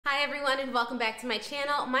Hi everyone and welcome back to my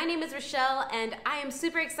channel. My name is Rochelle and I am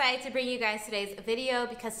super excited to bring you guys today's video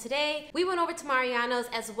because today we went over to Mariano's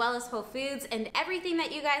as well as Whole Foods and everything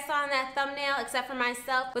that you guys saw in that thumbnail except for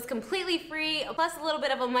myself was completely free plus a little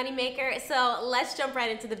bit of a money maker. So let's jump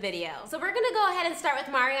right into the video. So we're gonna go ahead and start with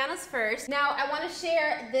Mariano's first. Now I want to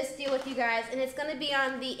share this deal with you guys and it's gonna be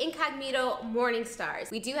on the Incognito Morning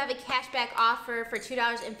Stars. We do have a cashback offer for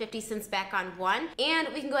 $2.50 back on one and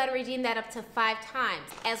we can go ahead and redeem that up to 5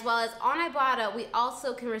 times. As well as on Ibotta, we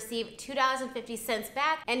also can receive $2.50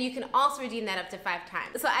 back, and you can also redeem that up to 5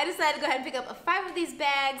 times. So I decided to go ahead and pick up 5 of these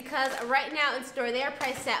bags because right now in store they are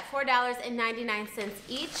priced at $4.99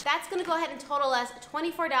 each. That's gonna go ahead and total us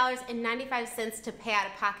 $24.95 to pay out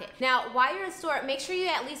of pocket. Now, while you're in store, make sure you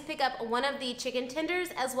at least pick up one of the chicken tenders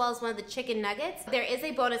as well as one of the chicken nuggets. There is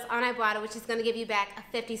a bonus on Ibotta which is gonna give you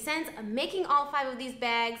back 50 cents, making all 5 of these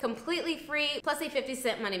bags completely free plus a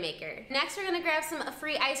 50-cent moneymaker. Next, we're gonna grab some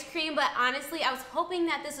free ice cream, but honestly, I was hoping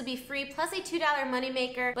that this would be free plus a $2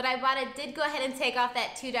 moneymaker, but Ibotta did go ahead and take off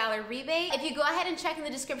that $2 rebate. If you go ahead and check in the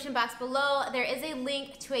description box below, there is a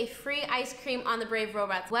link to a free ice cream on the Brave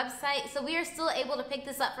Robots website, so we are still able to pick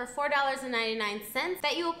this up for $4.99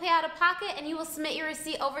 that you will pay out of pocket, and you will submit your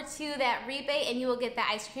receipt over to that rebate, and you will get the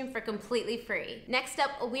ice cream for completely free. Next up,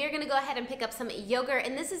 we are gonna go ahead and pick up some yogurt,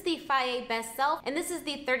 and this is the Faye Best Self, and this is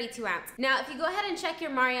the 32 ounce. Now, if you go ahead and check your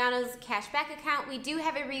Mariano's cashback account, we do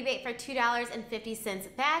have a rebate for $2.50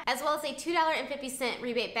 back, as well as a $2.50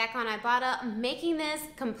 rebate back on Ibotta, making this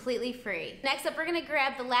completely free. Next up, we're gonna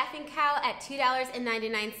grab the Laughing Cow at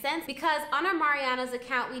 $2.99 because on our Mariano's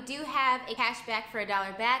account, we do have a cashback for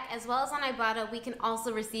 $1 back, as well as on Ibotta, we can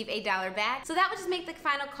also receive $1 back. So that would just make the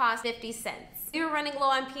final cost 50 cents. We were running low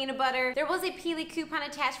on peanut butter. There was a Peely coupon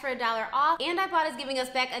attached for $1 off, and Ibotta is giving us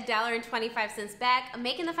back $1.25 back,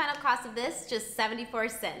 making the final cost of this just 74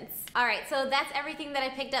 cents. All right, so that's everything that I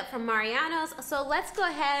picked up from Mariano's. So let's go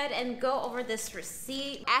ahead and go over this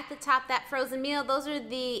receipt. At the top, that frozen meal, those are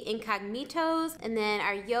the Incognitos, and then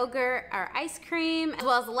our yogurt, our ice cream, as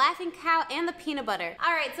well as the Laughing Cow and the peanut butter.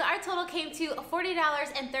 All right, so our total came to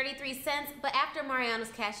 $40.33, but after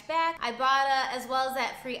Mariano's cash back, Ibotta, as well as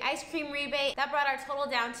that free ice cream rebate, that brought our total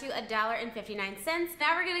down to $1.59.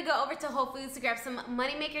 Now we're gonna go over to Whole Foods to grab some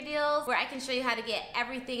moneymaker deals where I can show you how to get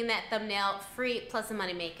everything in that thumbnail free plus a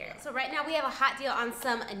moneymaker. So right now we have a hot deal on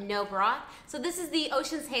some no broth. So this is the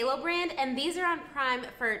Ocean's Halo brand, and these are on Prime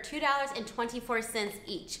for $2.24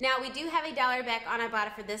 each. Now we do have $1 back on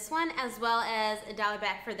Ibotta for this one, as well as $1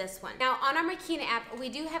 back for this one. Now on our Makeena app, we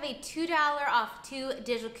do have a $2 off 2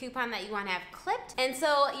 digital coupon that you want to have clipped, and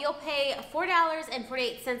so you'll pay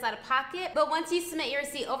 $4.48 out of pocket, but once you submit your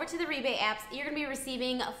receipt over to the rebate apps, you're gonna be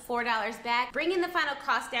receiving $4 back, bringing the final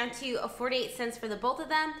cost down to 48 cents for the both of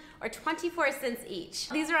them, or 24 cents each.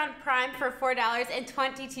 These are on Prime for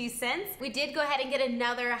 $4.22. We did go ahead and get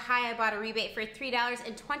another high Ibotta rebate for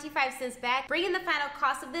 $3.25 back, bringing the final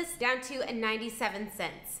cost of this down to 97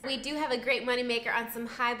 cents. We do have a great moneymaker on some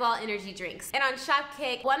highball energy drinks. And on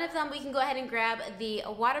Shopkick, one of them we can go ahead and grab the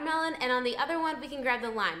watermelon, and on the other one we can grab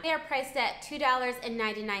the lime. They are priced at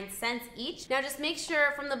 $2.99 each. Now just make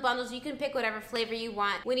sure from the bundles you can pick whatever flavor you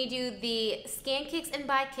want. When you do the scan kicks and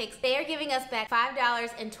buy kicks, they are giving us back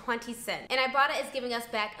 $5.20. And Ibotta is giving us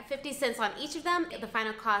back 50 cents on each of them, the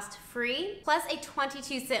final cost free, plus a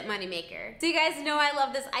 22-cent moneymaker. So you guys know I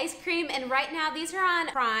love this ice cream, and right now these are on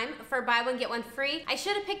Prime for buy one, get one free. I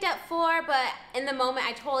should have picked up 4, but in the moment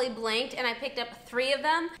I totally blanked and I picked up 3 of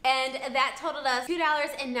them, and that totaled us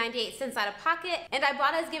 $2.98 out of pocket, and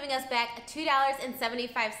Ibotta is giving us back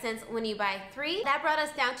 $2.75 when you buy 3. That brought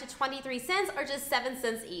us down to 23 cents or just 7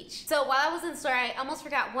 cents each. So while I was in store, I almost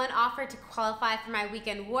forgot one offer to qualify for my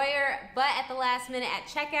Weekend Warrior, but at the last minute at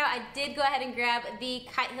checkout, I did go ahead and grab the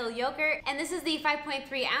Kite Hill yogurt, and this is the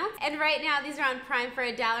 5.3 ounce, and right now these are on Prime for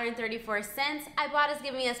 $1.34. Ibotta is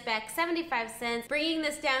giving us back 75 cents, bringing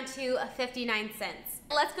this down to 59 cents.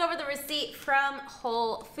 Let's go over the receipt from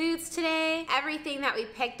Whole Foods today, everything that we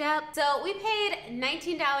picked up. So we paid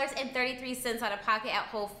 $19.33 out of pocket at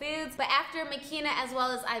Whole Foods, but after Makeena as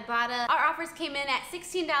well as Ibotta, our offers came in at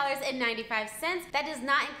 $16.95. That does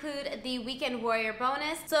not include the Weekend Warrior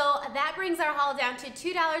bonus. So that brings our haul down to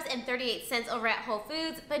 $2.38 over at Whole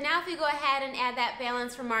Foods. But now if you go ahead and add that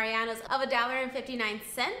balance from Mariano's of $1.59,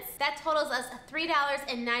 that totals us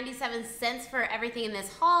 $3.97 for everything in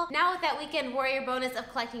this haul. Now with that Weekend Warrior bonus of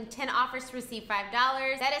collecting 10 offers to receive $5,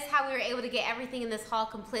 that is how we were able to get everything in this haul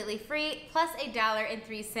completely free, plus a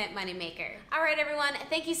 $1.03 moneymaker. All right, everyone,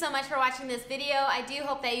 thank you so much for watching this video. I do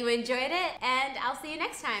hope that you enjoyed it, and I'll see you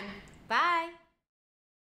next time. Bye.